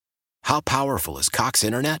How powerful is Cox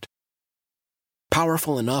Internet?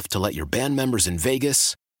 Powerful enough to let your band members in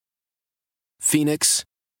Vegas, Phoenix,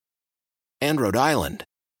 and Rhode Island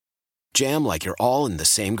jam like you're all in the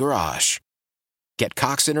same garage. Get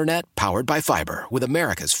Cox Internet powered by fiber with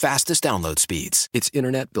America's fastest download speeds. It's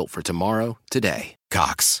internet built for tomorrow, today.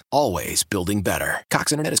 Cox, always building better.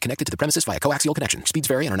 Cox Internet is connected to the premises via coaxial connection. Speeds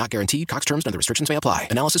vary and are not guaranteed. Cox terms and other restrictions may apply.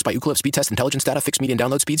 Analysis by Ookla Speed Test Intelligence Data. Fixed median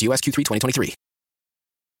download speeds. US Q3 2023.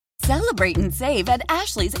 Celebrate and save at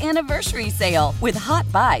Ashley's Anniversary Sale. With Hot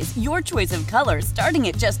Buys, your choice of colors starting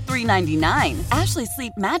at just $3.99. Ashley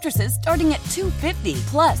Sleep mattresses starting at $2.50.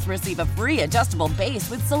 Plus, receive a free adjustable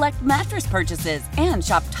base with select mattress purchases. And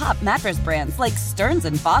shop top mattress brands like Stearns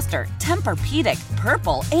 & Foster, Tempur-Pedic,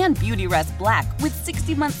 Purple, and Beautyrest Black with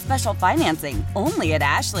 60-month special financing. Only at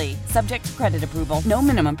Ashley. Subject to credit approval. No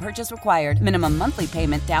minimum purchase required. Minimum monthly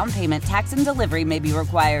payment, down payment, tax, and delivery may be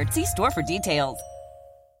required. See store for details.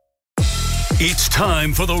 It's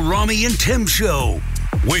time for the Rami and Tim Show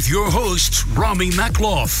with your hosts, Rami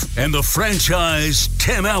Makloff and the franchise,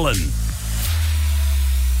 Tim Allen.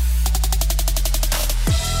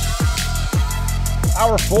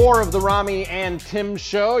 Hour 4 of the Rami and Tim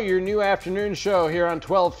Show, your new afternoon show here on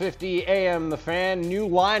 1250 AM The Fan. New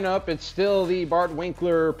lineup, it's still the Bart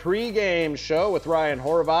Winkler pregame show with Ryan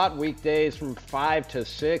Horvat, weekdays from 5 to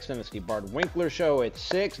 6. And it's the Bart Winkler show at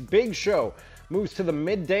 6. Big show moves to the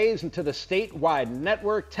middays and to the statewide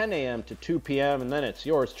network, 10 a.m. to 2 p.m. And then it's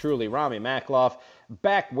yours truly, Rami Makloff,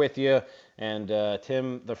 back with you. And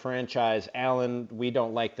Tim, the franchise, Allen, we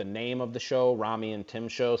don't like the name of the show, Rami and Tim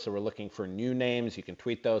Show, so we're looking for new names. You can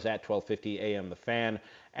tweet those at 1250 AM The Fan,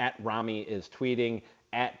 at Rami is tweeting,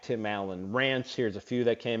 at Tim Allen Rants. Here's a few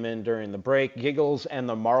that came in during the break. Giggles and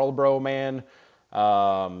the Marlboro Man.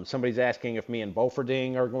 Somebody's asking if me and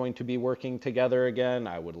Beaufording are going to be working together again.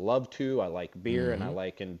 I would love to. I like beer and I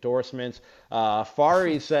like endorsements.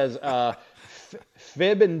 Fari says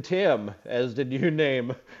Fib and Tim as the new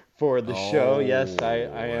name for the show. Yes, I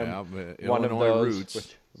am one of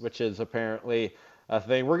those, which is apparently a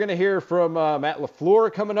thing. We're going to hear from Matt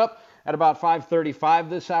LaFleur coming up at about 5:35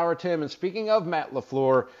 this hour, Tim. And speaking of Matt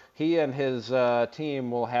LaFleur, he and his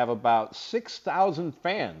team will have about 6,000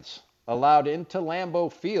 fans allowed into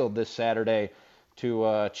Lambeau Field this Saturday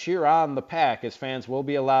to cheer on the Pack, as fans will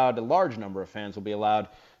be allowed, a large number of fans will be allowed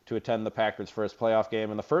to attend the Packers' first playoff game,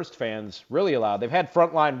 and the first fans really allowed. They've had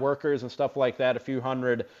frontline workers and stuff like that, a few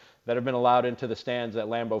hundred that have been allowed into the stands at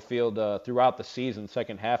Lambeau Field throughout the season,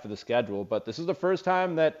 second half of the schedule, but this is the first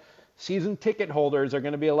time that season ticket holders are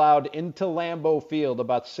going to be allowed into Lambeau Field,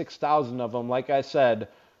 about 6,000 of them, like I said.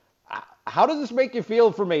 How does this make you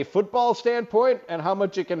feel from a football standpoint, and how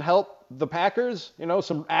much it can help the Packers? You know,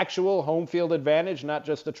 some actual home field advantage, not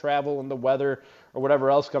just the travel and the weather or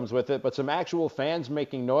whatever else comes with it, but some actual fans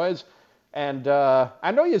making noise. And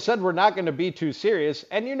I know you said we're not going to be too serious,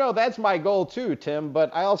 and you know that's my goal too, Tim,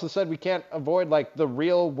 but I also said we can't avoid like the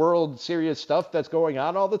real world serious stuff that's going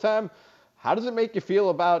on all the time. How does it make you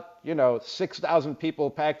feel about, 6,000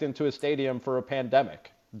 people packed into a stadium for a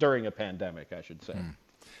pandemic, during a pandemic, I should say?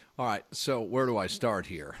 All right, so where do I start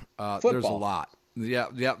here? Football. There's a lot.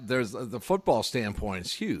 Yeah. There's the football standpoint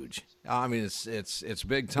is huge. I mean, it's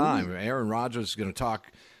big time. Aaron Rodgers is going to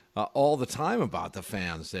talk all the time about the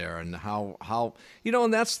fans there and how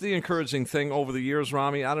and that's the encouraging thing over the years,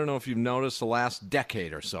 Rami. I don't know if you've noticed the last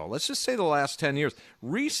decade or so. Let's just say the last 10 years,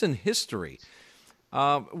 recent history.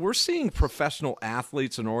 We're seeing professional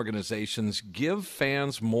athletes and organizations give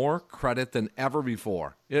fans more credit than ever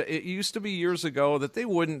before. It used to be years ago that they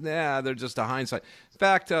wouldn't. They're just a hindsight. In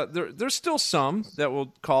fact, there's still some that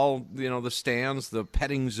will call the stands the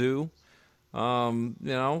petting zoo.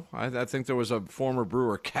 I think there was a former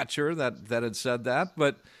Brewer catcher that had said that,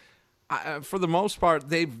 but for the most part,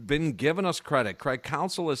 they've been giving us credit. Craig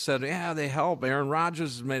Counsell has said, they help. Aaron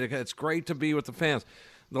Rodgers has made it. It's great to be with the fans.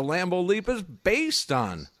 The Lambeau Leap is based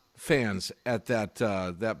on fans at that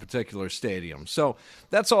particular stadium. So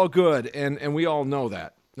that's all good, and we all know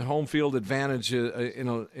that. The home field advantage in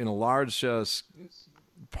a large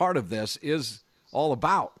part of this is all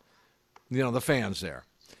about, the fans there.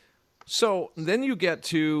 So then you get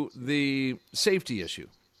to the safety issue.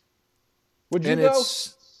 Would you go?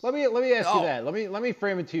 Let me ask you that. Let me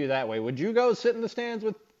frame it to you that way. Would you go sit in the stands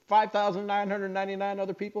with 5,999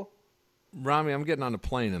 other people? Rami, I'm getting on a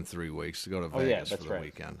plane in 3 weeks to go to Vegas for the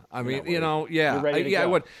weekend. I mean, You're ready to go. I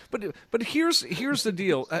would. But here's the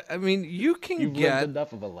deal. I mean, you can You've get lived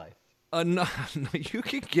enough of a life. You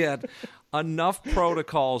can get enough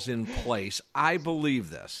protocols in place. I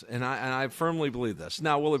believe this, and I firmly believe this.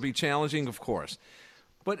 Now, will it be challenging? Of course.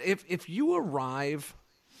 But if you arrive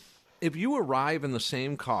in the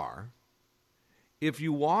same car if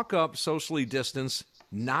you walk up socially distanced,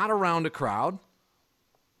 not around a crowd,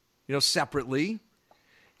 separately,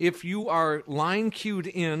 if you are line queued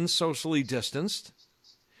in socially distanced,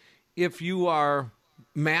 if you are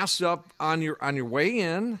masked up on your way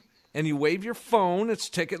in and you wave your phone, it's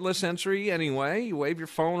ticketless entry anyway. You wave your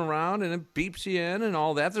phone around and it beeps you in and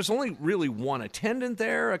all that. There's only really one attendant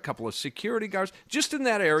there, a couple of security guards, just in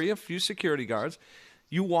that area, a few security guards.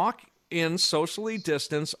 You walk in socially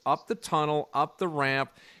distanced, up the tunnel, up the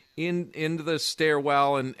ramp, into the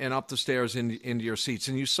stairwell and up the stairs into your seats,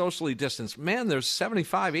 and you socially distance. Man, there's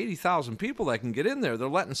 75, 80,000 people that can get in there. They're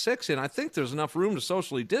letting 6 in. I think there's enough room to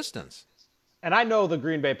socially distance. And I know the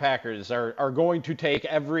Green Bay Packers are going to take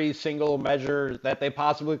every single measure that they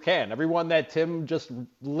possibly can. Everyone that Tim just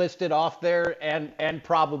listed off there and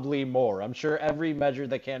probably more. I'm sure every measure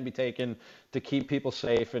that can be taken to keep people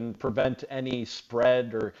safe and prevent any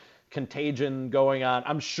spread or contagion going on.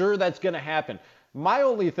 I'm sure that's going to happen. My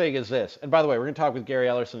only thing is this, and by the way, we're going to talk with Gary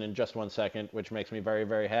Ellerson in just 1 second, which makes me very,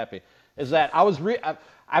 very happy, is that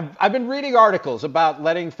I've been reading articles about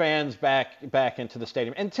letting fans back into the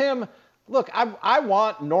stadium. And Tim, look, I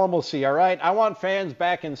want normalcy, all right? I want fans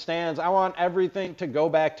back in stands. I want everything to go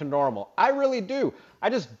back to normal. I really do. I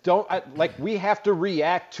just don't, we have to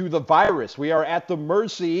react to the virus. We are at the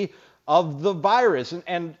mercy of the virus.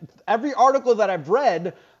 And every article that I've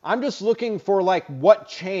read, I'm just looking for, what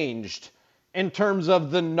changed in terms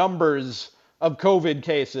of the numbers of COVID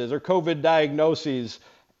cases or COVID diagnoses.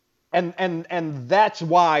 And that's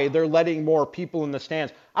why they're letting more people in the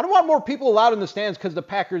stands. I don't want more people allowed in the stands because the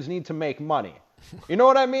Packers need to make money. You know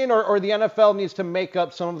what I mean? Or the NFL needs to make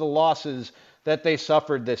up some of the losses that they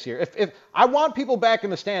suffered this year. If I want people back in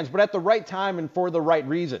the stands, but at the right time and for the right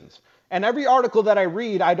reasons. And every article that I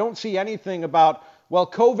read, I don't see anything about,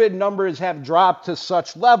 COVID numbers have dropped to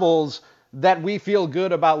such levels that we feel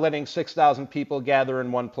good about letting 6,000 people gather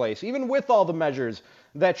in one place, even with all the measures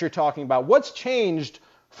that you're talking about. What's changed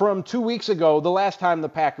from 2 weeks ago, the last time the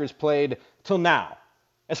Packers played, till now,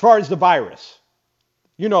 as far as the virus?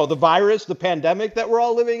 The virus, the pandemic that we're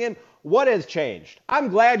all living in, what has changed? I'm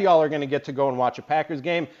glad y'all are going to get to go and watch a Packers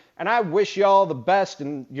game, and I wish y'all the best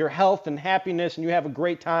in your health and happiness, and you have a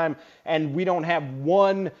great time, and we don't have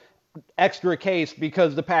one extra case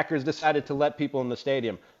because the Packers decided to let people in the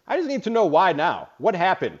stadium. I just need to know why now. What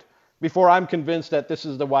happened before I'm convinced that this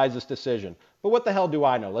is the wisest decision? But what the hell do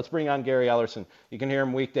I know? Let's bring on Gary Ellerson. You can hear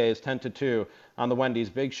him weekdays 10 to 2 on the Wendy's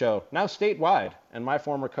Big Show, now statewide, and my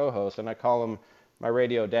former co-host, and I call him my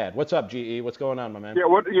radio dad. What's up, GE? What's going on, my man?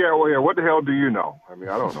 What the hell do you know? I mean,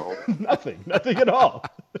 I don't know. Nothing at all.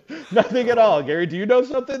 Nothing at all. Gary, do you know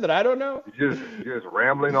something that I don't know? Just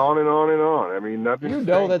rambling on and on and on. I mean, nothing. You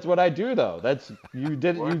know that's what I do, though. You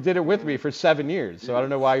did it with me for 7 years, so I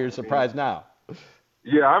don't know why you're surprised now.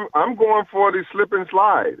 Yeah, I'm going for the slip and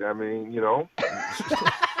slide. I mean,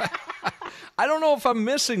 I don't know if I'm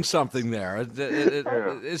missing something there.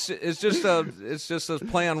 It's just a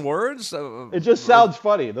play on words. It just sounds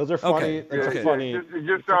funny. Those are funny. Okay. Funny. It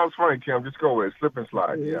just sounds funny, Tim. Just go with it. Slip and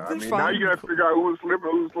slide. Yeah. I mean, now you got to figure out who's slip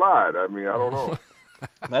and who's slide. I mean, I don't know.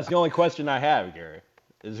 That's the only question I have, Gary,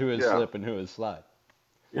 is who is slip and who is slide.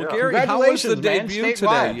 Well, Gary, how was the debut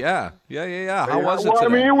today? Yeah. How was it today? I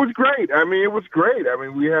mean, it was great. I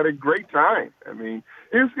mean, we had a great time. I mean,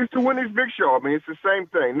 it's the Wendy's Big Show. I mean, it's the same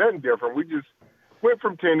thing, nothing different. We just went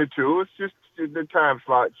from 10 to 2. It's just the time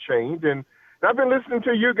slot changed. And I've been listening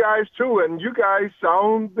to you guys, too, and you guys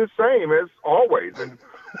sound the same as always, and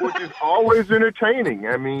which is always entertaining.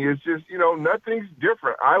 I mean, it's just, nothing's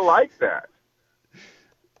different. I like that.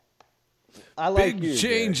 I like big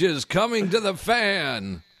changes coming to the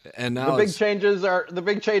fan, and now the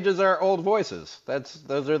big changes are old voices.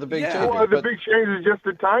 Those are the big changes. Well, the big change is just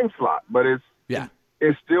the time slot, but it's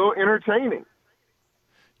still entertaining.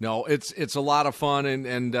 No, it's a lot of fun,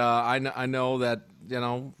 and I know that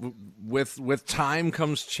with time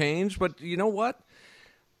comes change, but you know what,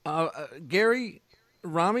 Gary,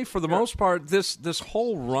 Rami, for the most part, this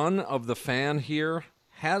whole run of the fan here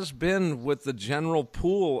has been with the general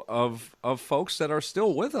pool of folks that are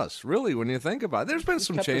still with us, really, when you think about it. There's been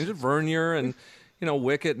some changes, Vernier and,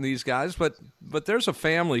 Wickett and these guys, but there's a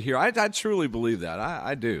family here. I truly believe that.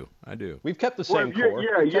 I do. We've kept the same core.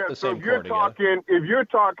 So if you're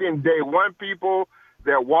talking day one people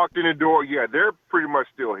that walked in the door, they're pretty much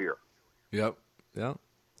still here. Yep. Yeah.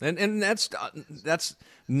 And that's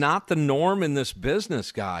not the norm in this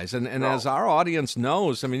business, guys. And as our audience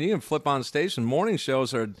knows, I mean, you can flip on station. Morning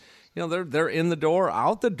shows are, they're in the door,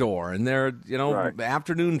 out the door, and they're Right.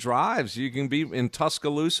 afternoon drives. You can be in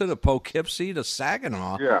Tuscaloosa to Poughkeepsie to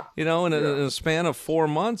Saginaw, in a span of 4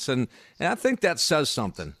 months, and I think that says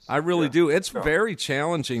something. I really do. It's very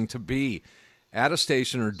challenging to be at a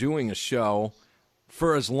station or doing a show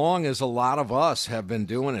for as long as a lot of us have been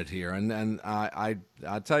doing it here, and I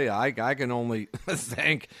tell you, I can only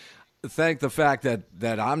thank the fact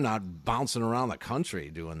that I'm not bouncing around the country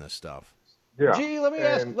doing this stuff. Yeah. Gee, let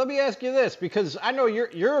me ask you this, because I know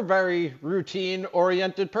you're a very routine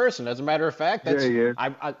oriented person. As a matter of fact, that's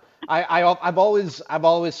I've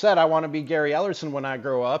always said I want to be Gary Ellerson when I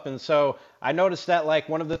grow up, and so I noticed that, like,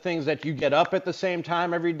 one of the things that you get up at the same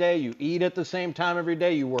time every day, you eat at the same time every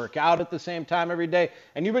day, you work out at the same time every day,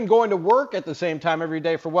 and you've been going to work at the same time every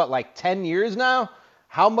day for what, like 10 years now?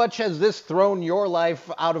 How much has this thrown your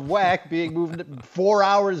life out of whack, being moved 4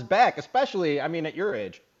 hours back, especially, I mean, at your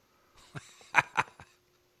age?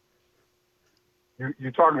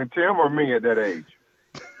 You talking to Tim or me at that age?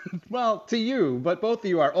 Well, to you, but both of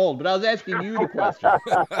you are old. But I was asking you the question.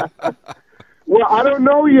 Well, I don't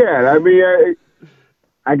know yet. I mean,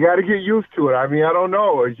 I got to get used to it. I mean, I don't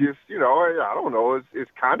know. It's just, I don't know.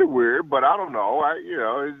 It's kind of weird, but I don't know.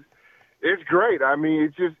 It's great. I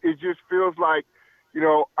mean, it just feels like,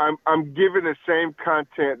 I'm giving the same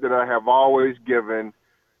content that I have always given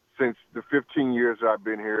since the 15 years I've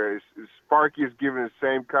been here. Sparky is giving the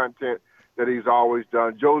same content that he's always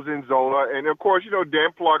done. Joe Zenzola, and of course,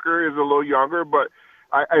 Dan Plucker is a little younger, but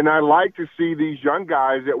I like to see these young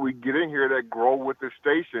guys that we get in here that grow with the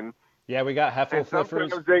station. Yeah, we got Heffel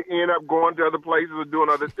Fliffers. Sometimes they end up going to other places or doing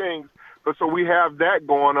other things, but so we have that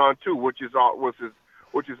going on too, which has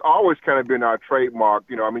always kind of been our trademark.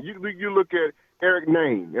 I mean, you look at Eric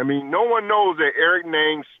Name. I mean, no one knows that Eric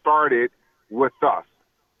Name started with us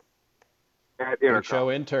at Intercom. Big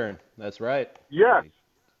show intern. That's right. Yes.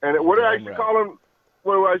 And what did I used to call him?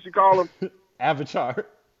 What do I used to call him? Avatar.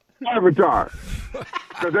 Avatar.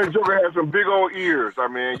 Because that joker has some big old ears. I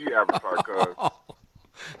mean, you Avatar, cuz.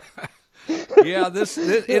 Yeah,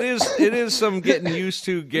 it is some getting used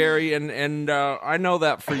to, Gary, and I know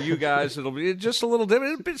that for you guys it'll be just a little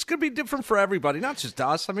different. It's going to be different for everybody, not just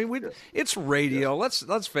us. I mean, it's radio.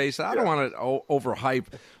 Let's face it. I don't want to overhype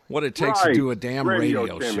what it takes to do a damn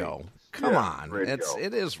radio show. Come on, radio.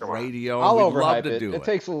 It is radio. I'll We'd overhype love to it. do It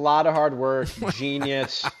takes a lot of hard work,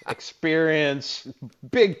 genius, experience,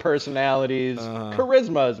 big personalities,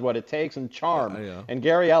 charisma is what it takes, and charm. Yeah. And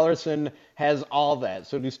Gary Ellerson has all that.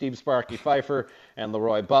 So do Steve Sparky Pfeiffer and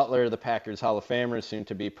Leroy Butler, the Packers Hall of Famers, soon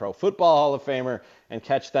to be Pro Football Hall of Famer. And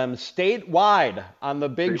catch them statewide on the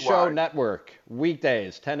Big Show Network,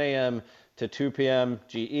 weekdays, 10 a.m. to 2 p.m.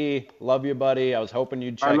 GE. Love you, buddy. I was hoping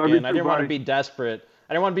you'd check in. I didn't want to be desperate.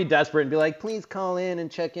 I didn't want to be desperate and be like, please call in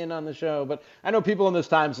and check in on the show. But I know people in this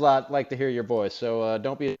time slot like to hear your voice, so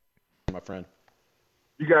don't be my friend.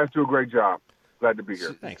 You guys do a great job. Glad to be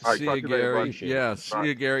here. Thanks. See you, Gary. See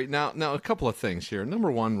you, Gary. Now, a couple of things here.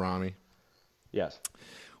 Number one, Rami. Yes.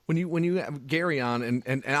 When you have Gary on,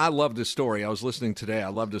 and I loved his story. I was listening today. I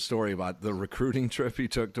loved his story about the recruiting trip he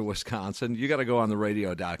took to Wisconsin. You got to go on the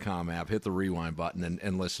radio.com app, hit the rewind button,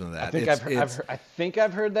 and listen to that. I think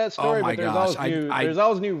I've heard that story, but there's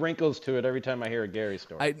always new wrinkles to it every time I hear a Gary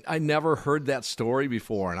story. I never heard that story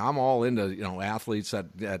before, and I'm all into athletes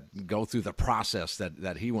that go through the process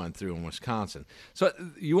that he went through in Wisconsin. So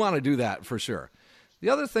you want to do that for sure. The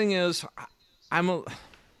other thing is,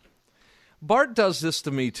 Bart does this to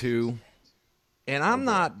me too, and I'm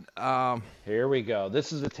not. Here we go.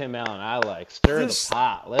 This is the Tim Allen I like. Stir the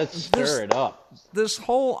pot. Let's stir it up. This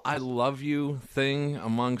whole "I love you" thing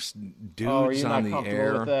amongst dudes on the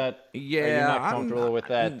air. With that? Yeah, are you not comfortable with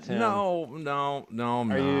that, Tim? No, I'm not.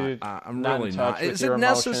 I'm not really in touch not. with Is your it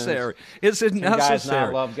necessary? Emotions? Is it Can necessary? guys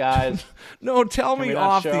not love guys? No, tell me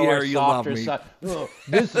off the air you love me.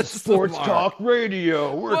 This is sports talk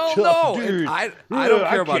radio. We're tough dudes. I don't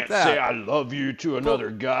care about that. I can't say I love you to another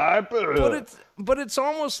guy. But it's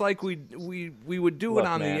almost like we would do it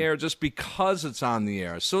on the air just because it's on the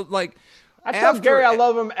air. So like, I tell Gary I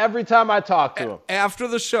love him every time I talk to him. After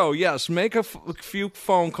the show, yes, make a few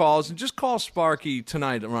phone calls and just call Sparky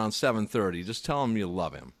tonight around 7:30. Just tell him you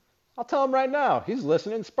love him. I'll tell him right now. He's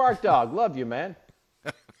listening. Spark Dog, love you, man.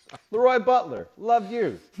 Leroy Butler, love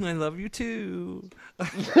you. I love you too.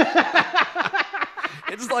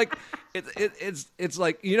 It's like it's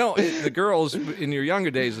like the girls in your younger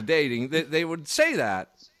days of dating they would say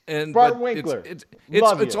that, and Bart Winkler,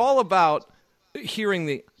 it's all about hearing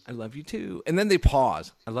the "I love you too," and then they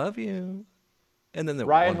pause. "I love you," and then the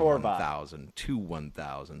Ryan 1,000, 2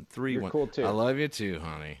 1,000, 3 You're 1. cool too. I love you too,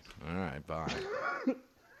 honey. All right, bye.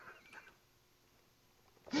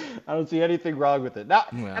 I don't see anything wrong with it. Now,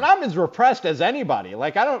 and I'm as repressed as anybody.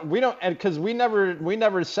 Like because we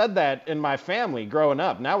never said that in my family growing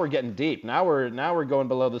up. Now we're getting deep. Now we're going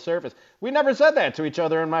below the surface. We never said that to each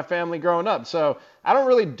other in my family growing up. So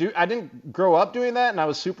I didn't grow up doing that, and I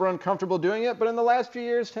was super uncomfortable doing it. But in the last few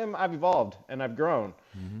years, Tim, I've evolved and I've grown,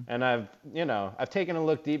 and I've taken a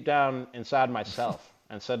look deep down inside myself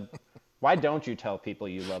and said, why don't you tell people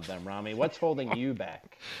you love them, Rami? What's holding you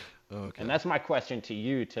back? Okay. And that's my question to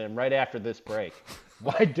you, Tim, right after this break.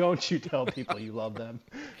 Why don't you tell people you love them?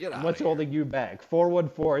 What's holding you back?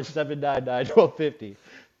 414-799-1250.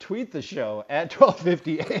 Tweet the show at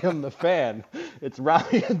 1250 AM The Fan. It's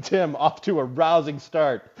Rami and Tim off to a rousing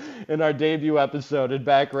start in our debut episode, and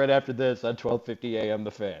back right after this on 1250 AM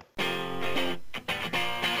The Fan.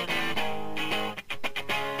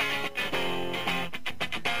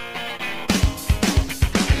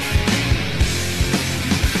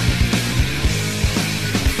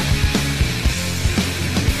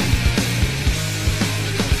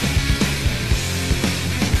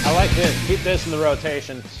 Keep this in the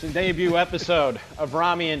rotation. It's the debut episode of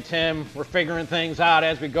Rami and Tim. We're figuring things out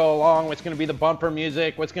as we go along. What's going to be the bumper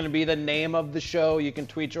music? What's going to be the name of the show? You can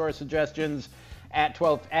tweet your suggestions at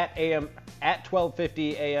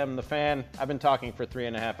 1250 AM The Fan. I've been talking for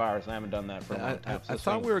 3.5 hours, and I haven't done that for a long time. I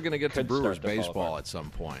thought we were going to get to Brewers baseball at some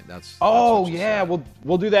point. That's yeah,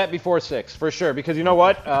 we'll do that before 6 for sure. Because you know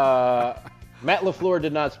what? Matt LaFleur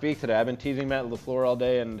did not speak today. I've been teasing Matt LaFleur all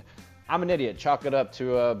day, and I'm an idiot. Chalk it up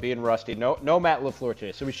to being rusty. No Matt LaFleur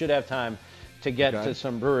today, so we should have time to get to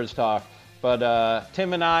some Brewers talk. But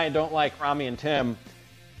Tim and I don't like Rami and Tim,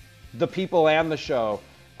 the people and the show.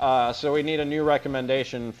 So we need a new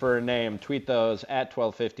recommendation for a name. Tweet those at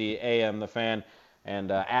 1250 AM The Fan,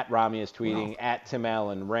 and at Rami is tweeting, at Tim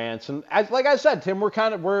Allen Rants. And like I said, Tim,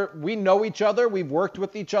 we know each other. We've worked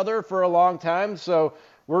with each other for a long time, so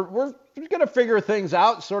we're gonna figure things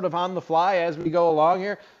out sort of on the fly as we go along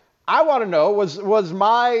here. I want to know, was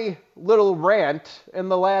my little rant in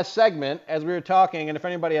the last segment as we were talking, and if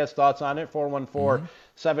anybody has thoughts on it,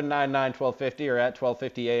 414-799-1250 or at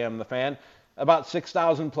 1250 AM The Fan, about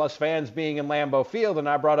 6,000 plus fans being in Lambeau Field, and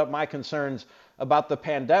I brought up my concerns about the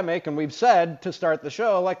pandemic, and we've said to start the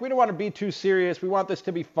show, like, we don't want to be too serious. We want this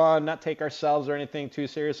to be fun, not take ourselves or anything too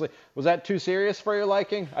seriously. Was that too serious for your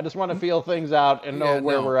liking? I just want to feel things out and know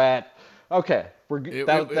where we're at. Okay.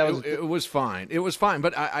 It was fine. It was fine.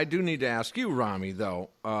 But I do need to ask you, Rami, though.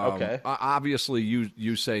 Okay. Obviously,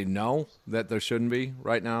 you say no, that there shouldn't be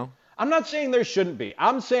right now? I'm not saying there shouldn't be.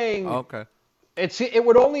 I'm saying it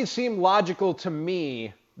would only seem logical to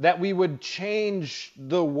me that we would change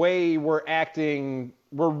the way we're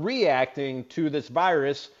reacting to this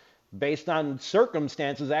virus based on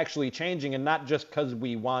circumstances actually changing and not just because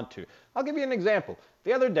we want to. I'll give you an example.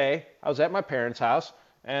 The other day, I was at my parents' house,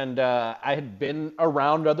 and I had been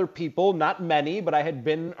around other people, not many, but I had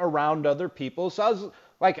been around other people. So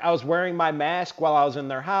I was wearing my mask while I was in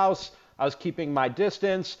their house. I was keeping my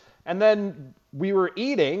distance. And then we were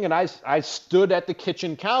eating, and I stood at the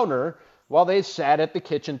kitchen counter while they sat at the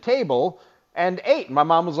kitchen table and ate. My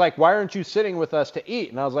mom was like, why aren't you sitting with us to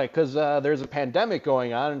eat? And I was like, because there's a pandemic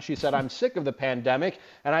going on. And she said, I'm sick of the pandemic.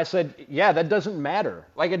 And I said, yeah, that doesn't matter.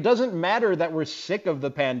 Like, it doesn't matter that we're sick of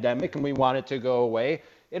the pandemic and we want it to go away.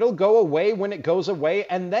 It'll go away when it goes away,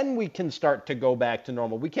 and then we can start to go back to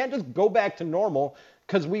normal. We can't just go back to normal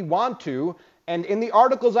because we want to. And in the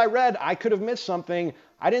articles I read, I could have missed something.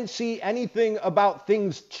 I didn't see anything about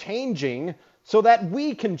things changing so that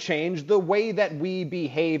we can change the way that we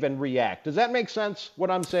behave and react. Does that make sense, what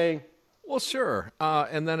I'm saying? Well, sure.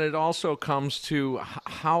 And then it also comes to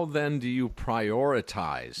how then do you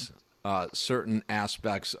prioritize certain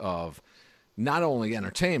aspects of not only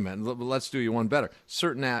entertainment, but let's do you one better,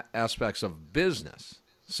 certain aspects of business.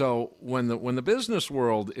 So when the business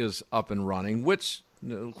world is up and running, which,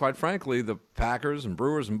 quite frankly, the Packers and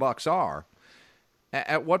Brewers and Bucks are,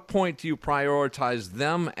 at what point do you prioritize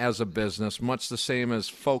them as a business, much the same as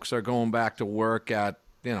folks are going back to work at,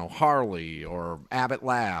 Harley or Abbott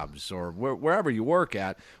Labs or wherever you work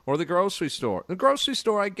at, or the grocery store? The grocery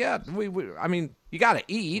store, I get. I mean, you got to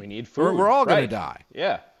eat. We need food. We're all going to die.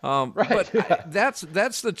 Yeah. Right. But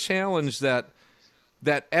that's the challenge that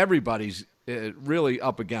everybody's really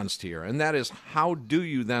up against here, and that is, how do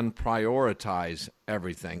you then prioritize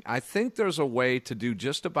everything? I think there's a way to do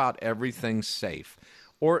just about everything safe,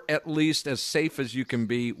 or at least as safe as you can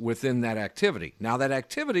be within that activity. Now, that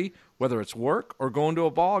activity, whether it's work or going to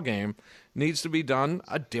a ball game, needs to be done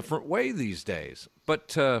a different way these days. But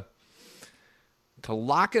to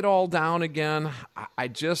lock it all down again, I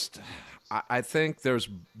think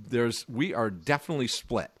we are definitely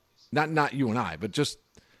split. Not you and I, but just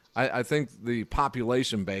I think the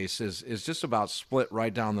population base is just about split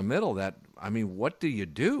right down the middle. What do you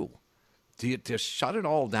do? Do you just shut it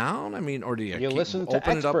all down? Or do you listen to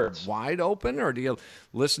open experts. it up wide open, or do you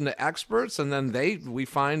listen to experts and then we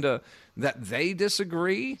find that they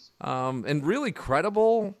disagree, and really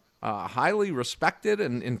credible, highly respected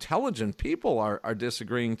and intelligent people are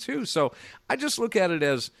disagreeing too. So I just look at it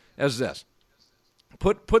as this: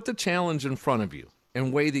 put the challenge in front of you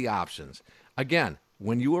and weigh the options. Again,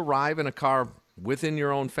 when you arrive in a car within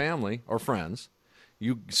your own family or friends,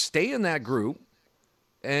 you stay in that group.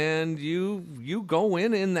 And you go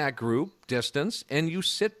in that group distance and you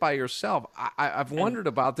sit by yourself. I've wondered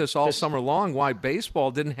about this all summer long, why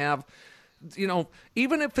baseball didn't have,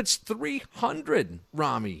 even if it's 300,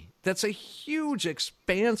 Rami, that's a huge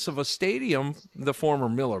expanse of a stadium, the former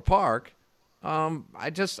Miller Park.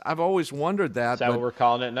 I've always wondered that. Is that what we're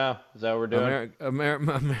calling it now? Is that what we're doing?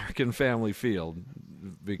 American Family Field.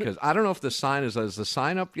 Because I don't know if the sign is the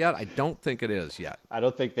sign up yet. I don't think it is yet. I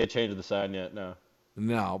don't think they changed the sign yet, no.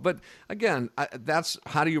 No, but again, that's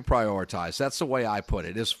how do you prioritize? That's the way I put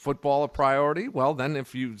it. Is football a priority? Well, then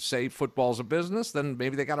if you say football's a business, then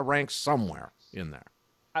maybe they got to rank somewhere in there.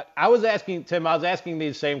 I was asking, Tim,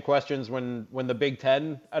 these same questions when the Big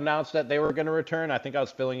Ten announced that they were going to return. I think I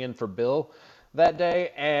was filling in for Bill that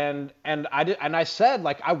day, and I said,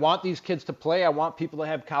 I want these kids to play. I want people to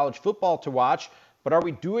have college football to watch, but are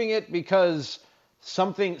we doing it because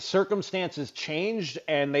circumstances changed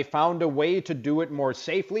and they found a way to do it more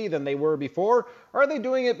safely than they were before? Or are they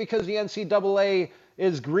doing it because the NCAA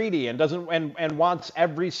is greedy and wants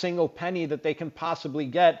every single penny that they can possibly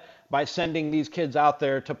get by sending these kids out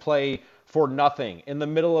there to play for nothing in the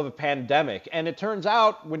middle of a pandemic? And it turns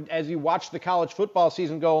out, as you watch the college football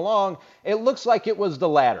season go along, it looks like it was the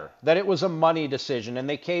latter, that it was a money decision and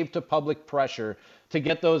they caved to public pressure to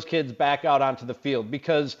get those kids back out onto the field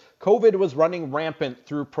because COVID was running rampant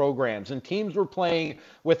through programs and teams were playing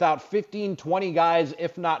without 15, 20 guys,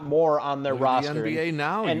 if not more, on their roster. The NBA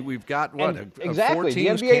now, we've got, exactly. 4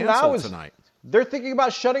 teams the NBA now tonight. They're thinking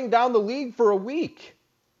about shutting down the league for a week.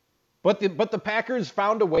 But the Packers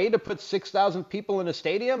found a way to put 6,000 people in a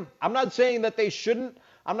stadium. I'm not saying that they shouldn't.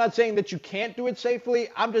 I'm not saying that you can't do it safely.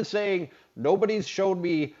 I'm just saying nobody's showed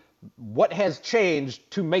me what has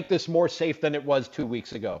changed to make this more safe than it was 2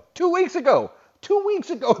 weeks ago. 2 weeks ago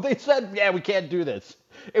they said, yeah, we can't do this.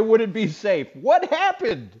 It wouldn't be safe. What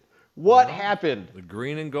happened? What happened? The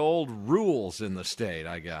green and gold rules in the state,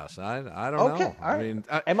 I guess. I don't know. Right.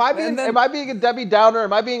 Am I being a Debbie Downer?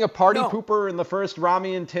 Am I being a party pooper in the first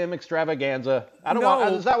Rami and Tim extravaganza?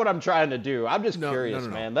 Is that what I'm trying to do? I'm just curious,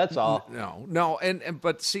 man. That's all. No.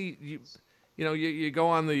 But see, you go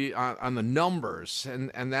on the numbers,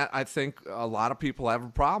 and that I think a lot of people have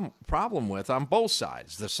a problem with on both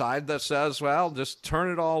sides. The side that says, well, just turn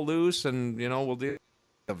it all loose, and we'll deal.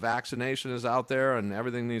 The vaccination is out there and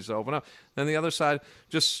everything needs to open up. Then the other side,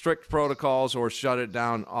 just strict protocols or shut it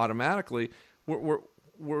down automatically.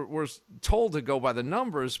 We're told to go by the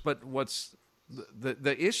numbers, but what's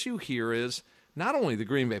the issue here is not only the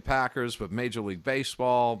Green Bay Packers, but Major League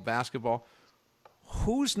Baseball, basketball.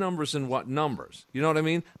 Whose numbers and what numbers? You know what I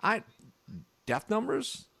mean? Death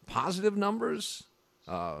numbers, positive numbers,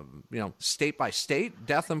 state by state,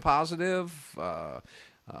 death and positive,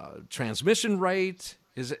 transmission rate.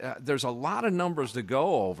 There's a lot of numbers to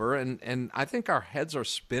go over, and I think our heads are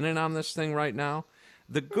spinning on this thing right now.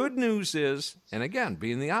 The good news is, and again,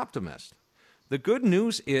 being the optimist, the good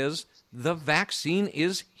news is the vaccine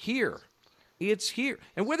is here. It's here,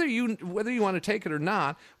 and whether you want to take it or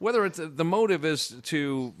not, whether it's the motive is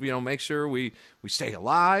to make sure we stay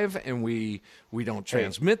alive and we don't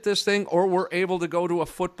transmit this thing, or we're able to go to a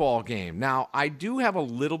football game. Now, I do have a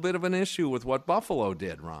little bit of an issue with what Buffalo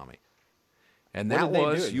did, Rami, and that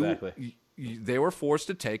was they were forced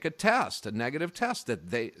to take a negative test.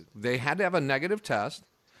 That they had to have a negative test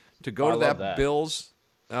to go to that Bills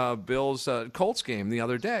Colts game the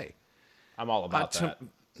other day. I'm all about that.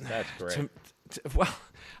 That's great. Well,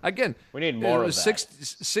 again, we need more of that.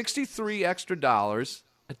 $63 extra.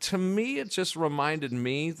 To me, it just reminded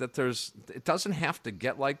me that it doesn't have to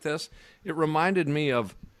get like this. It reminded me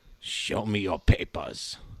of, show me your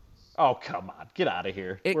papers. Oh, come on. Get out of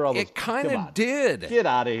here. It kind of did. Get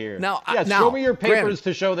out of here. Now, show me your papers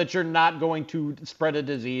to show that you're not going to spread a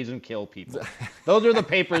disease and kill people. Those are the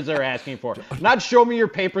papers they're asking for. Not show me your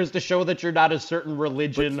papers to show that you're not a certain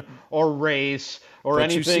religion or race or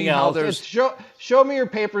anything else. It's show me your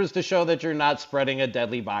papers to show that you're not spreading a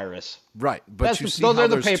deadly virus. Right. But those are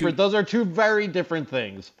the papers. Those are two very different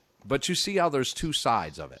things. But you see how there's two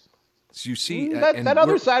sides of it. So you see, that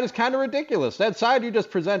other side is kind of ridiculous. That side you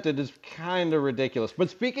just presented is kind of ridiculous. But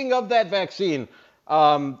speaking of that vaccine,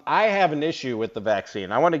 I have an issue with the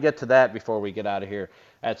vaccine. I want to get to that before we get out of here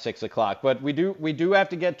at 6 o'clock. But we do have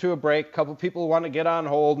to get to a break. A couple people want to get on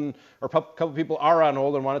hold, or a couple people are on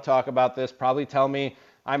hold and want to talk about this. Probably tell me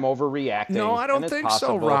I'm overreacting. No, I don't think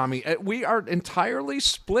so, possible. Rami. We are entirely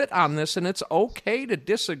split on this, and it's okay to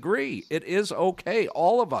disagree. It is okay,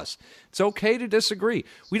 all of us. It's okay to disagree.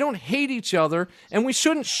 We don't hate each other, and we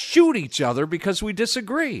shouldn't shoot each other because we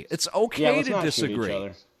disagree. It's okay to disagree. Shoot each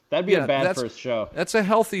other. That'd be a bad first show. That's a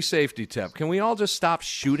healthy safety tip. Can we all just stop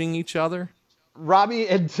shooting each other? Robbie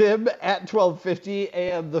and Tim at 12:50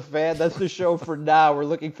 a.m. The Fan. That's the show for now. We're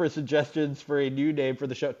looking for suggestions for a new name for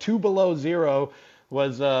the show. 2 Below Zero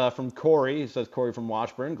was from Corey. He says, Corey from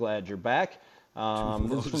Washburn, glad you're back.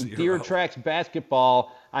 This is from Deer Tracks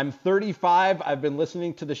Basketball. I'm 35. I've been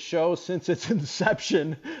listening to the show since its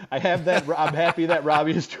inception. I'm happy that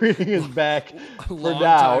Robbie is treating us back for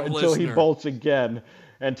now until he bolts again.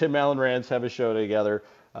 And Tim Allen Rants have a show together.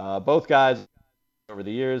 Both guys over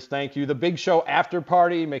the years. Thank you. The Big Show After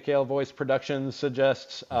Party, Mikhail Voice Productions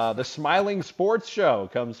suggests. The Smiling Sports Show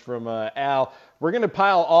comes from Al. We're going to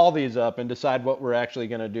pile all these up and decide what we're actually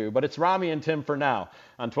going to do. But it's Rami and Tim for now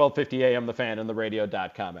on 1250 AM The Fan and the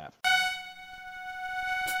radio.com app.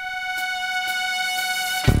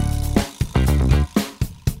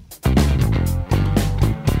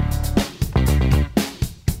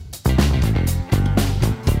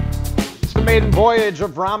 Maiden voyage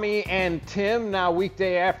of Rami and Tim, now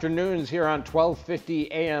weekday afternoons here on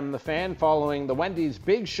 1250 AM The Fan, following the Wendy's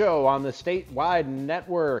Big Show on the statewide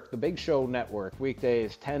network, the Big Show Network,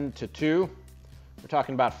 weekdays 10 to 2. We're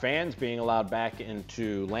talking about fans being allowed back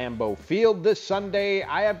into Lambeau Field this Sunday.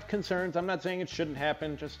 I have concerns. I'm not saying it shouldn't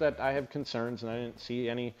happen, just that I have concerns, and I didn't see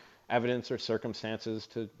any evidence or circumstances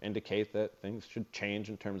to indicate that things should change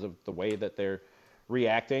in terms of the way that they're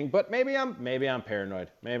reacting, but maybe I'm paranoid.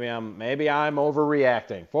 Maybe I'm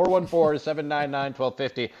overreacting.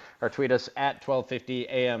 414-799-1250 or tweet us at 1250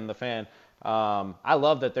 AM The Fan. I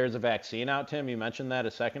love that there's a vaccine out, Tim. You mentioned that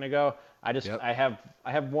a second ago. I have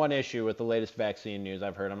one issue with the latest vaccine news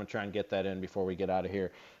I've heard. I'm gonna try and get that in before we get out of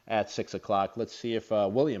here at 6 o'clock. Let's see if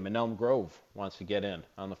William in Elm Grove wants to get in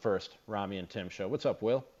on the first Rami and Tim show. What's up,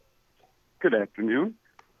 Will? Good afternoon.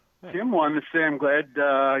 Tim, wanted to say I'm glad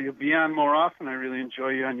you'll be on more often. I really enjoy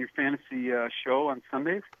you on your fantasy show on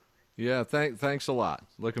Sundays. Yeah, thanks a lot.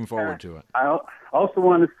 Looking forward to it. I also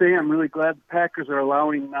want to say I'm really glad the Packers are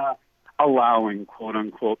allowing, quote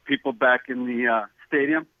unquote, people back in the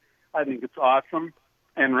stadium. I think it's awesome.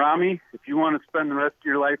 And Rami, if you want to spend the rest of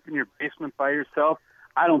your life in your basement by yourself,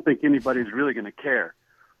 I don't think anybody's really going to care.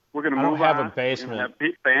 We're going to move on. I don't have a basement. We're going to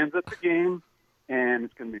have fans at the game, and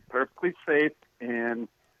it's going to be perfectly safe. And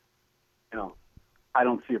I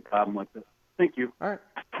don't see a problem with this. Thank you. All right.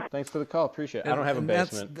 Thanks for the call. Appreciate it. I don't have a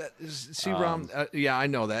basement. Rom, yeah, I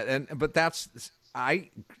know that. But I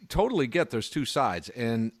totally get there's two sides.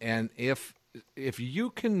 And if you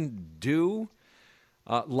can do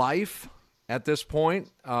life at this point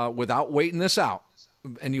without waiting this out,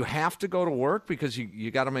 and you have to go to work because you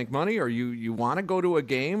got to make money, or you want to go to a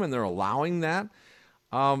game and they're allowing that,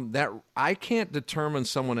 that I can't determine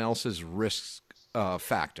someone else's risk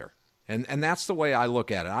factor. And that's the way I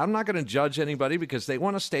look at it. I'm not going to judge anybody because they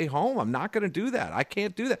want to stay home. I'm not going to do that. I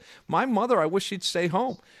can't do that. My mother, I wish she'd stay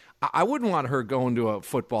home. I wouldn't want her going to a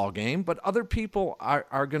football game, but other people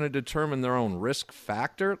are going to determine their own risk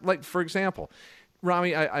factor. Like, for example,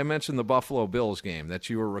 Rami, I mentioned the Buffalo Bills game, that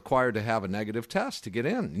you were required to have a negative test to get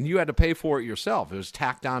in, and you had to pay for it yourself. It was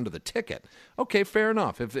tacked onto the ticket. Okay, fair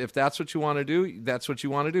enough. If that's what you want to do, that's what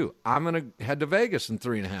you want to do. I'm going to head to Vegas in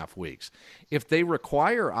 3.5 weeks. If they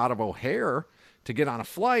require out of O'Hare to get on a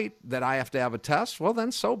flight that I have to have a test, well,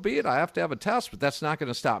 then so be it. I have to have a test, but that's not going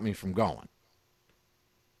to stop me from going.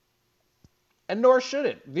 And nor should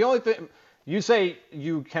it. The only thing... You say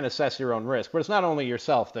you can assess your own risk, but it's not only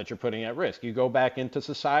yourself that you're putting at risk. You go back into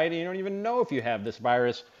society, you don't even know if you have this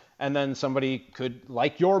virus, and then somebody could,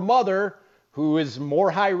 like your mother, who is more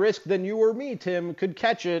high risk than you or me, Tim, could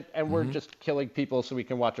catch it, and we're just killing people so we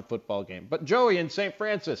can watch a football game. But Joey in St.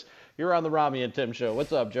 Francis, you're on the Rami and Tim show.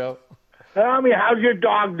 What's up, Joe? Rami, how's your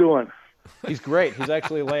dog doing? He's great. He's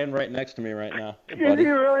actually laying right next to me right now. Hey, buddy. Is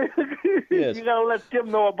he really? Yes. You got to let Tim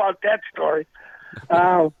know about that story.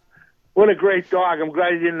 What a great dog. I'm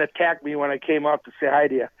glad he didn't attack me when I came out to say hi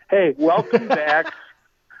to you. Hey, welcome back.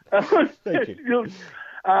 Thank you.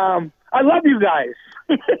 I love you guys.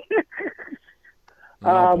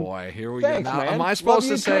 Oh, boy. Here we thanks, go. Now, man. am I supposed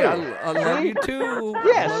to say I love you too?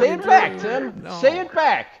 Yeah, say it back, Tim. No. Say it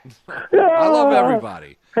back. I love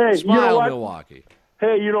everybody. Hey, Smile, you know what? Milwaukee.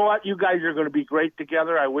 Hey, you know what? You guys are going to be great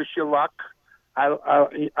together. I wish you luck.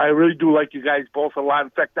 I really do like you guys both a lot.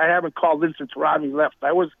 In fact, I haven't called in since Rami left.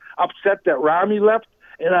 I was upset that Rami left,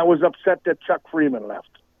 and I was upset that Chuck Freeman left.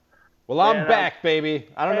 Well, I'm back, baby.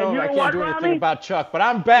 I don't know. you I know can't what, do anything Rami? about Chuck, but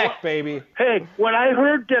I'm back, baby. Hey, when I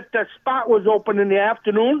heard that the spot was open in the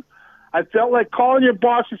afternoon, I felt like calling your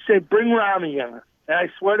boss and say, bring Rami in. And I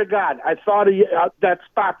swear to God, I thought of that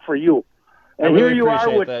spot for you. And I really here you are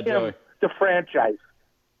appreciate with that, him, Joey. the franchise.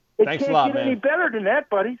 It Thanks can't a lot, get man. any better than that,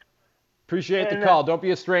 buddy. Appreciate And, the call. Don't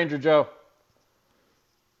be a stranger, Joe.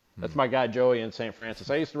 That's my guy, Joey, in St. Francis.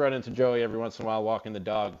 I used to run into Joey every once in a while walking the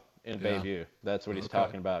dog in Bayview. That's what he's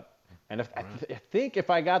talking about. And I think if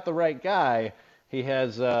I got the right guy, he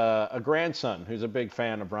has a grandson who's a big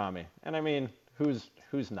fan of Rami. And I mean, who's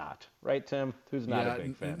not, right, Tim? Who's not a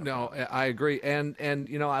big fan? No, I agree. And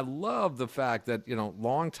I love the fact that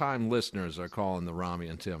longtime listeners are calling the Rami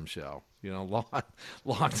and Tim show.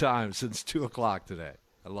 Long time, since 2:00 today.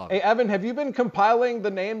 I love it. Hey, Evan, have you been compiling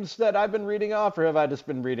the names that I've been reading off, or have I just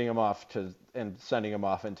been reading them off and sending them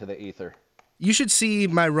off into the ether? You should see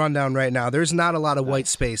my rundown right now. There's not a lot of white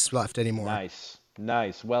space left anymore.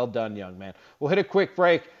 Nice. Well done, young man. We'll hit a quick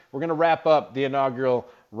break. We're going to wrap up the inaugural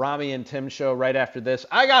Rami and Tim show right after this.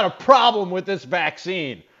 I got a problem with this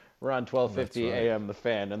vaccine. We're on 1250 AM The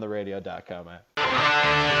Fan and the radio.com app.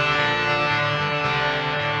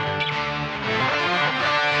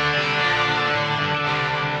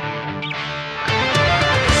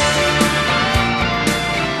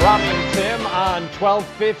 Rami and Tim on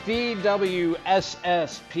 1250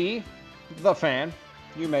 WSSP, The Fan.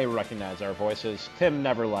 You may recognize our voices. Tim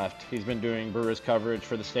never left. He's been doing Brewers coverage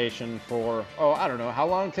for the station for, I don't know, how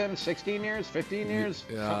long, Tim? 16 years? 15 years?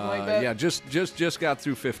 Something like that? Yeah, just got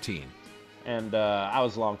through 15. And I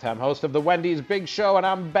was a longtime host of the Wendy's Big Show, and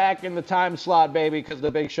I'm back in the time slot, baby, because the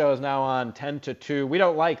Big Show is now on 10 to 2. We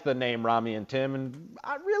don't like the name Rami and Tim, and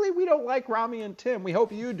we don't like Rami and Tim. We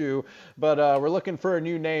hope you do, but we're looking for a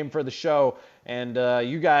new name for the show. And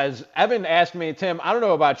you guys, Evan asked me, Tim, I don't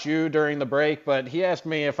know about you during the break, but he asked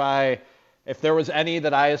me if there was any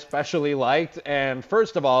that I especially liked. And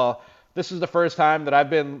first of all, this is the first time that I've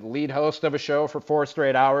been lead host of a show for 4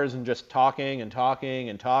 straight hours and just talking and talking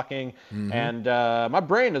and talking. Mm-hmm. And my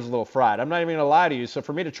brain is a little fried. I'm not even going to lie to you. So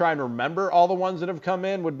for me to try and remember all the ones that have come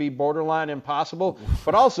in would be borderline impossible.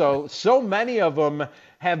 But also, so many of them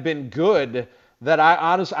have been good that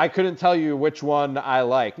I couldn't tell you which one I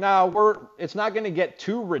like. Now, it's not going to get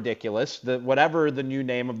too ridiculous, whatever the new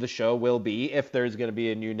name of the show will be, if there's going to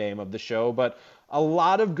be a new name of the show. But a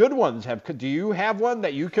lot of good ones have. Do you have one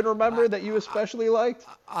that you can remember that you especially liked?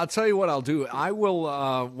 I'll tell you what I'll do. I will,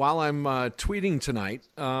 while I'm tweeting tonight,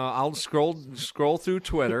 I'll scroll through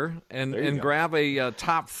Twitter and grab a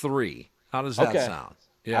top 3. How does that sound?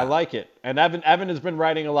 Yeah. I like it. And Evan has been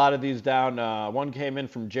writing a lot of these down. One came in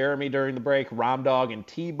from Jeremy during the break, Rom Dog and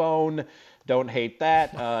T-Bone. Don't hate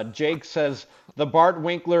that. Jake says the Bart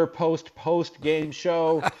Winkler post-game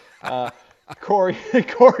show. Corey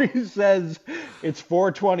says it's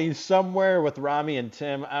 420 somewhere with Rami and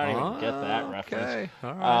Tim. I don't even get that reference. Okay,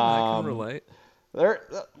 all right, I can relate.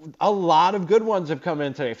 A lot of good ones have come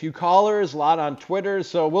in today. A few callers, a lot on Twitter.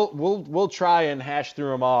 So we'll try and hash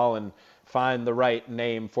through them all and find the right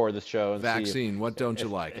name for the show. And Vaccine, what don't you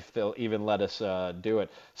like? If they'll even let us do it.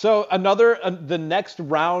 So the next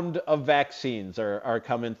round of vaccines are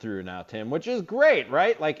coming through now, Tim, which is great,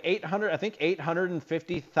 right? Like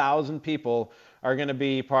 850,000 people are going to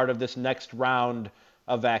be part of this next round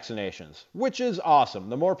of vaccinations, which is awesome.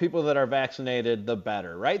 The more people that are vaccinated, the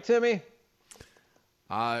better. Right, Timmy?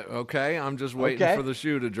 Okay, I'm just waiting for the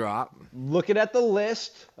shoe to drop. Looking at the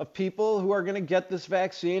list of people who are going to get this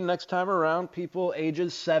vaccine next time around, people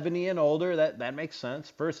ages 70 and older, that makes sense.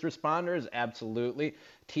 First responders, absolutely.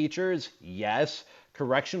 Teachers, yes.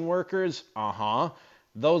 Correction workers,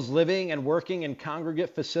 Those living and working in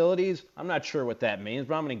congregate facilities, I'm not sure what that means,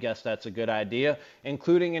 but I'm going to guess that's a good idea.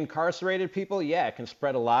 Including incarcerated people, yeah, it can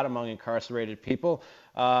spread a lot among incarcerated people.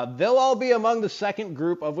 They'll all be among the second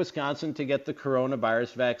group of Wisconsin to get the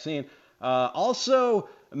coronavirus vaccine. Also,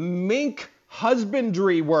 mink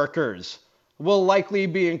husbandry workers will likely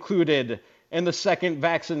be included in the second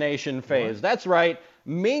vaccination phase. What? That's right,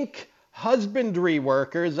 mink husbandry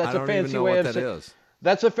workers. That's a fancy way of saying.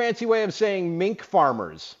 That's a fancy way of saying mink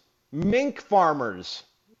farmers. Mink farmers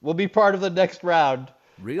will be part of the next round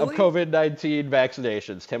of COVID-19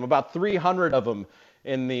 vaccinations. Tim, about 300 of them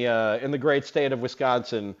in the great state of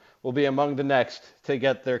Wisconsin will be among the next to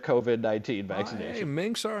get their COVID-19 vaccination. Hey,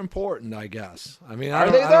 minks are important, I guess. I mean, are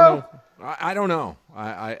they though? I don't know.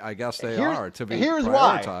 I guess they are to be here's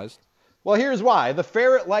prioritized. Well, here's why. The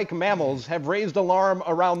ferret-like mammals have raised alarm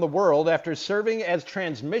around the world after serving as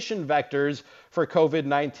transmission vectors for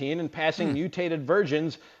COVID-19 and passing mutated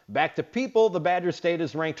versions back to people. The Badger State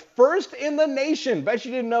is ranked first in the nation, bet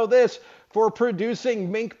you didn't know this, for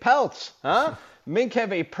producing mink pelts. Huh? Mink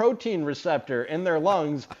have a protein receptor in their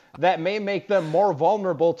lungs that may make them more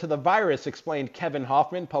vulnerable to the virus, explained Kevin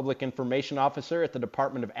Hoffman, Public Information Officer at the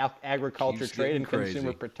Department of Agriculture, Trade, and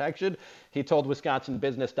Consumer Protection. He told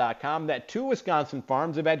WisconsinBusiness.com that 2 Wisconsin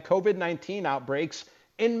farms have had COVID-19 outbreaks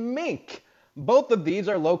in mink. Both of these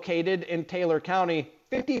are located in Taylor County.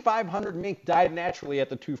 5,500 mink died naturally at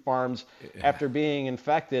the 2 farms after being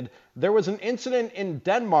infected. There was an incident in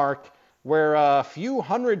Denmark where a few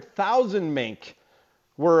 100,000 mink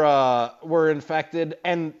were infected,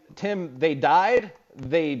 and Tim, they died.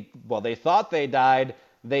 They thought they died.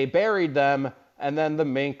 They buried them, and then the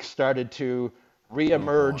mink started to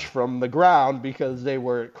reemerge from the ground because they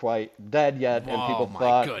weren't quite dead yet, and people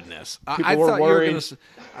thought. Oh my goodness! I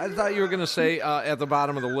thought you were gonna say at the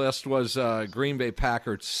bottom of the list was Green Bay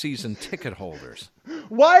Packers season ticket holders.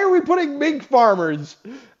 Why are we putting mink farmers?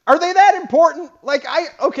 Are they that important?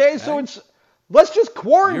 Let's just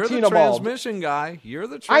quarantine them all. You're the transmission guy. You're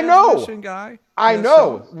the transmission guy. I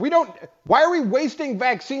know. We don't. Why are we wasting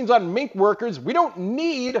vaccines on mink workers? We don't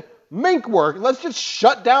need mink work. Let's just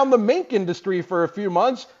shut down the mink industry for a few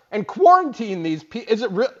months and quarantine these people.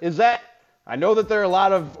 Is that? I know that there are a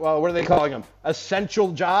lot of what are they calling them?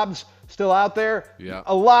 Essential jobs still out there. Yeah.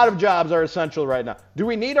 A lot of jobs are essential right now. Do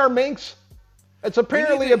we need our minks? It's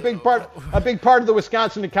apparently a big part of the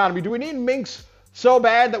Wisconsin economy. Do we need minks so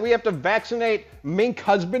bad that we have to vaccinate mink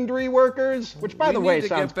husbandry workers? Which, by the way,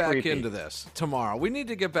 sounds creepy. We need to get back into this tomorrow. We need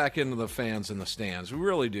to get back into the fans in the stands. We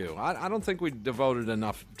really do. I don't think we devoted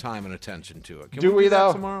enough time and attention to it. Can we do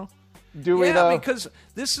that tomorrow? Do we, though? Yeah, because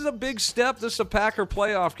this is a big step. This is a Packer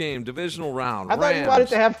playoff game, divisional round. I thought you wanted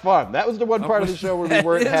to have fun. That was the one part of the show where we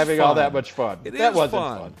weren't having all that much fun. That wasn't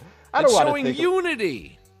fun. I don't want to think showing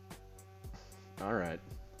unity. All right.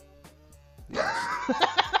 Yes.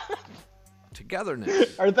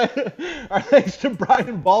 Togetherness. Our thanks to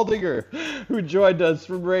Brian Baldinger, who joined us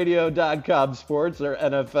from Radio.com Sports, our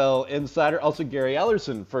NFL insider. Also, Gary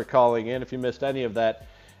Ellerson for calling in. If you missed any of that,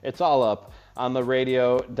 it's all up on the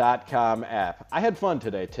Radio.com app. I had fun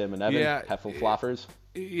today, Tim and Evan. Heffel-Floffers.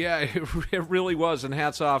 Yeah, it really was. And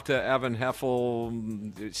hats off to Evan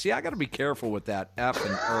Heffel. See, I got to be careful with that F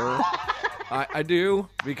and I do,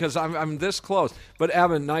 because I'm this close. But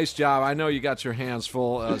Evan, nice job. I know you got your hands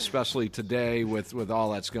full, especially today with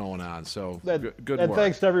all that's going on. So good work. And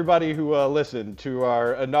thanks to everybody who listened to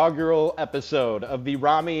our inaugural episode of the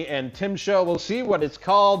Rami and Tim Show. We'll see what it's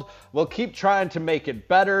called. We'll keep trying to make it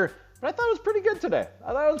better. But I thought it was pretty good today.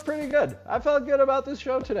 I felt good about this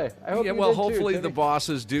show today. I hope you did hopefully too, the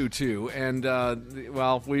bosses do too. And,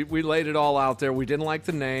 we laid it all out there. We didn't like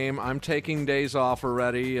the name. I'm taking days off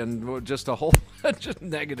already, and just a whole bunch of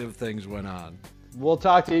negative things went on. We'll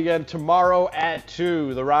talk to you again tomorrow at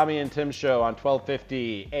 2, the Rami and Tim Show on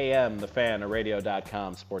 1250 AM, The Fan, a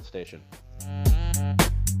Radio.com sports station.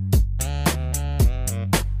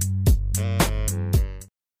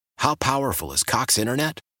 How powerful is Cox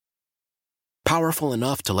Internet? Powerful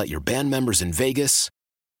enough to let your band members in Vegas,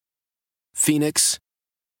 Phoenix,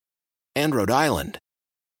 and Rhode Island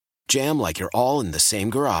jam like you're all in the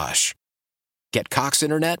same garage. Get Cox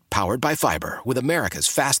Internet powered by fiber with America's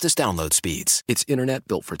fastest download speeds. It's internet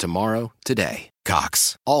built for tomorrow, today.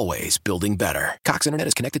 Cox, always building better. Cox Internet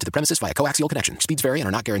is connected to the premises via coaxial connection. Speeds vary and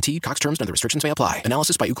are not guaranteed. Cox terms and other restrictions may apply.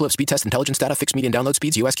 Analysis by Ookla Speed Test Intelligence Data. Fixed median download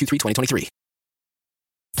speeds. US Q3 2023.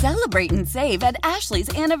 Celebrate and save at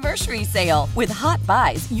Ashley's Anniversary Sale. With Hot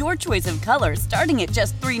Buys, your choice of colors starting at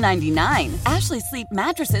just $3.99. Ashley Sleep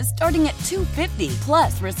mattresses starting at $2.50.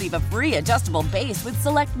 Plus, receive a free adjustable base with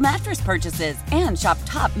select mattress purchases. And shop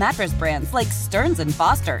top mattress brands like Stearns &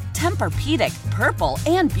 Foster, Tempur-Pedic, Purple,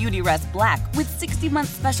 and Beautyrest Black with 60-month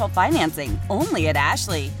special financing. Only at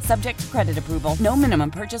Ashley. Subject to credit approval. No minimum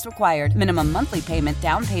purchase required. Minimum monthly payment,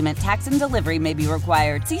 down payment, tax, and delivery may be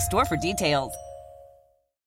required. See store for details.